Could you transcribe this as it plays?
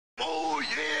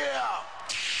yeah!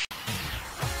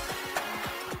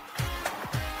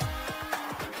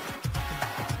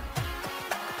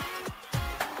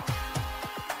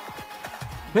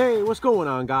 Hey, what's going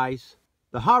on, guys?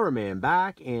 TheHORRORman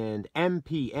back, and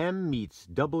MPM meets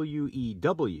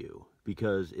WEW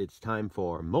because it's time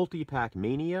for Multipack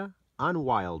Mania on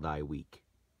Wild Eye Week.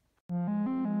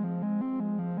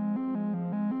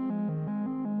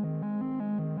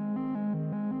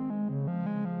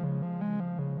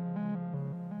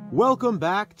 Welcome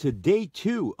back to day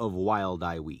 2 of Wild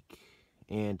Eye Week,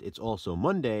 and it's also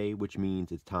Monday, which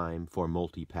means it's time for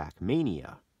Multipack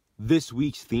Mania. This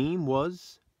week's theme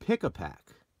was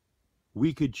Pick-a-Pack.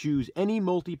 We could choose any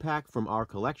multi-pack from our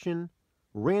collection,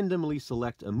 randomly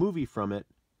select a movie from it,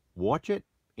 watch it,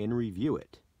 and review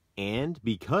it. And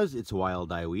because it's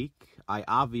Wild Eye Week, I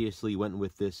obviously went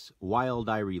with this Wild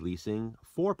Eye releasing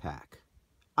 4-pack.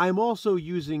 I'm also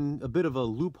using a bit of a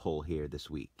loophole here this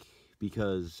week,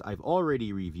 because I've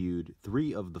already reviewed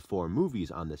 3 of the 4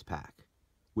 movies on this pack,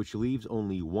 which leaves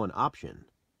only one option,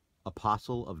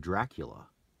 Apostle of Dracula.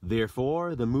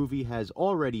 Therefore, the movie has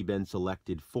already been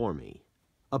selected for me.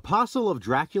 Apostle of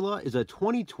Dracula is a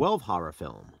 2012 horror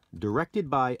film, directed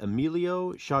by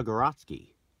Emilio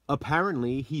Szagorodzki.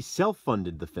 Apparently, he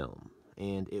self-funded the film,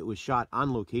 and it was shot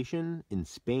on location in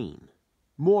Spain.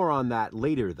 More on that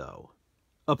later, though.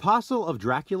 Apostle of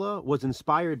Dracula was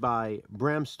inspired by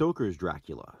Bram Stoker's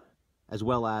Dracula, as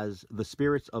well as The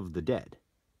Spirits of the Dead,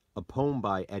 a poem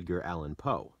by Edgar Allan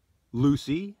Poe.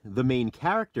 Lucy, the main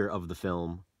character of the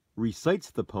film, recites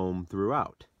the poem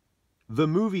throughout. The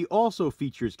movie also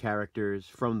features characters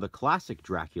from the classic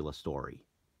Dracula story.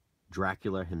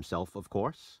 Dracula himself, of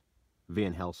course,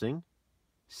 Van Helsing,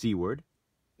 Seward,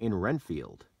 and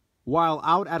Renfield. While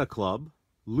out at a club,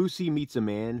 Lucy meets a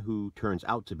man who turns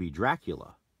out to be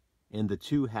Dracula, and the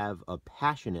two have a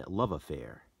passionate love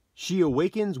affair. She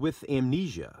awakens with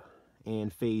amnesia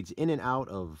and fades in and out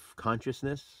of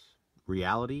consciousness,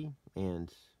 reality,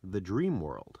 and the dream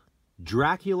world.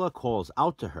 Dracula calls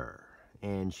out to her,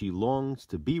 and she longs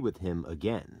to be with him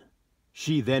again.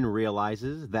 She then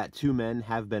realizes that 2 men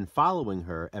have been following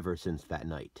her ever since that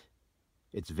night.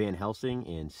 It's Van Helsing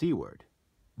and Seward.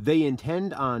 They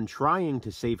intend on trying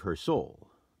to save her soul,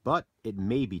 but it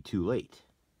may be too late.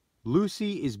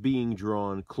 Lucy is being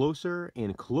drawn closer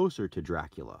and closer to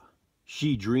Dracula.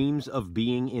 She dreams of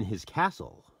being in his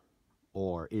castle.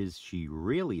 Or is she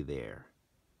really there?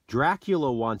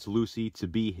 Dracula wants Lucy to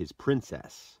be his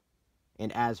princess,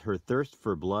 and as her thirst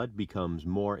for blood becomes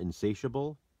more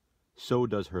insatiable, so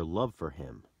does her love for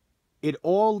him. It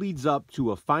all leads up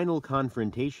to a final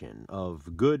confrontation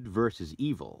of good versus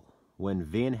evil, when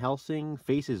Van Helsing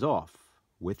faces off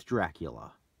with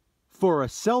Dracula. For a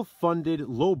self-funded,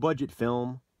 low-budget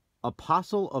film,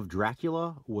 Apostle of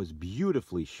Dracula was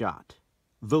beautifully shot.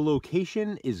 The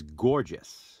location is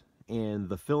gorgeous, and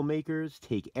the filmmakers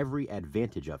take every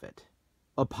advantage of it.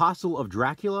 Apostle of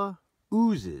Dracula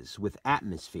oozes with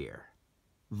atmosphere.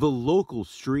 The local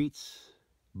streets,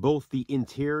 both the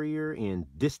interior and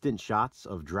distant shots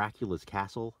of Dracula's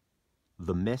castle,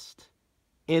 the mist,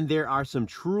 and there are some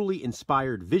truly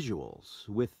inspired visuals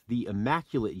with the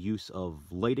immaculate use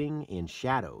of lighting and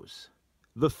shadows.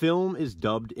 The film is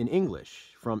dubbed in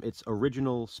English from its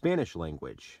original Spanish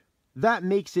language. That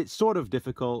makes it sort of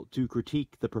difficult to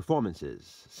critique the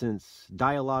performances, since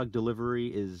dialogue delivery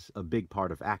is a big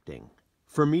part of acting.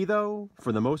 For me, though,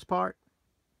 for the most part,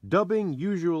 dubbing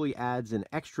usually adds an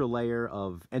extra layer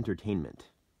of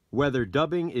entertainment. Whether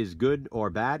dubbing is good or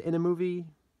bad in a movie,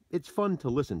 it's fun to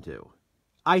listen to.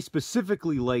 I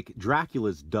specifically like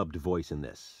Dracula's dubbed voice in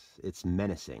this. It's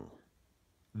menacing.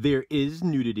 There is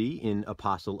nudity in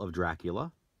Apostle of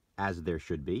Dracula, as there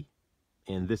should be,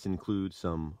 and this includes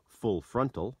some full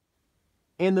frontal,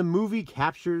 and the movie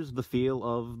captures the feel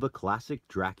of the classic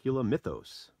Dracula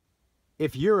mythos.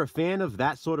 If you're a fan of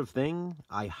that sort of thing,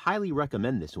 I highly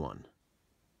recommend this one.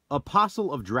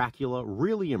 Apostle of Dracula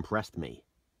really impressed me.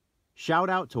 Shout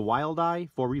out to Wild Eye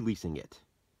for releasing it.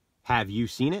 Have you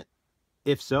seen it?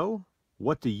 If so,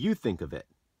 what do you think of it?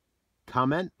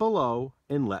 Comment below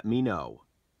and let me know.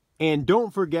 And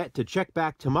don't forget to check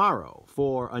back tomorrow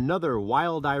for another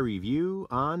Wild Eye review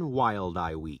on Wild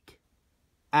Eye Week.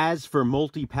 As for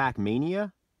Multipack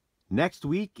Mania, next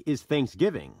week is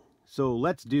Thanksgiving, so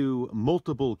let's do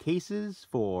multiple cases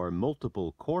for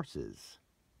multiple courses.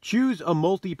 Choose a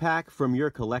multi-pack from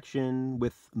your collection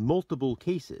with multiple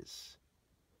cases.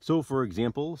 So for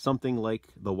example, something like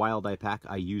the Wild Eye pack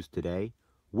I used today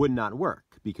would not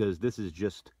work because this is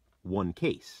just one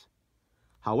case.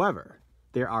 However,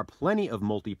 there are plenty of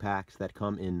multi-packs that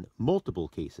come in multiple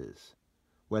cases,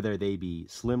 whether they be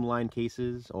slimline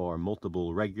cases or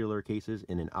multiple regular cases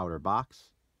in an outer box.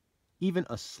 Even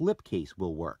a slip case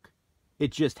will work.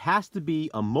 It just has to be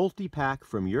a multi-pack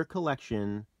from your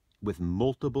collection with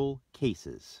multiple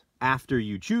cases. After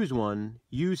you choose one,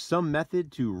 use some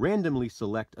method to randomly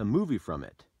select a movie from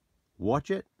it.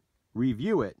 Watch it,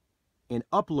 review it, and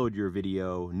upload your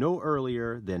video no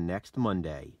earlier than next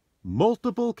Monday.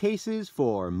 Multiple cases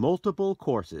for multiple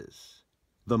courses.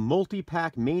 The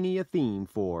Multi-Pack Mania theme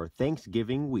for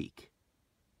Thanksgiving week.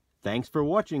 Thanks for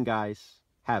watching, guys.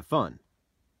 Have fun.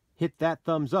 Hit that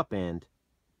thumbs up and,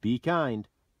 be kind,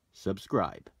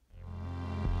 subscribe.